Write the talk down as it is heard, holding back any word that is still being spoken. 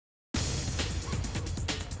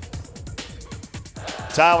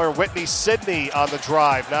Tyler Whitney Sidney on the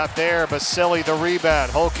drive. Not there, but Silly the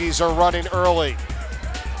rebound. Hokies are running early.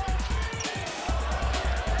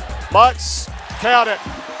 Mutts, count it.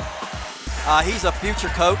 He's a future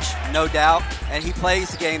coach, no doubt, and he plays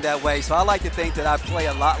the game that way. So I like to think that I play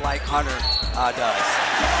a lot like Hunter does.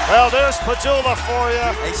 Well, there's Pedulla for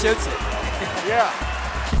you. He shoots it. Yeah.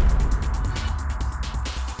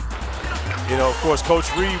 You know, of course,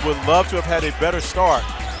 Coach Reed would love to have had a better start,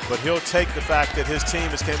 but he'll take the fact that his team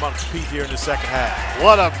has came out and compete here in the second half.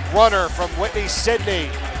 What a runner from Whitney Sidney.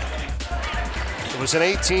 It was an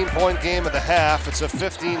 18-point game at the half. It's a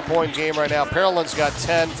 15-point game right now. Pearland's got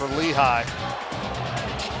 10 for Lehigh.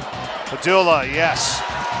 Pedulla, yes.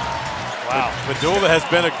 Wow. Pedulla has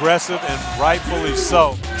been aggressive and rightfully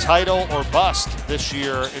so. Title or bust this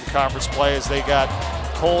year in conference play as they got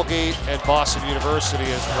Colgate and Boston University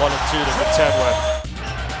as 1 and 2 to contend with.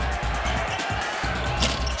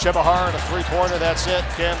 Chebahar and a three-pointer, that's it.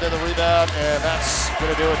 Camden the rebound, and that's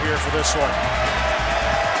going to do it here for this one.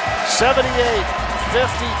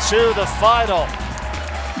 78-52 the final.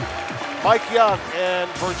 Mike Young and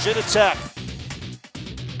Virginia Tech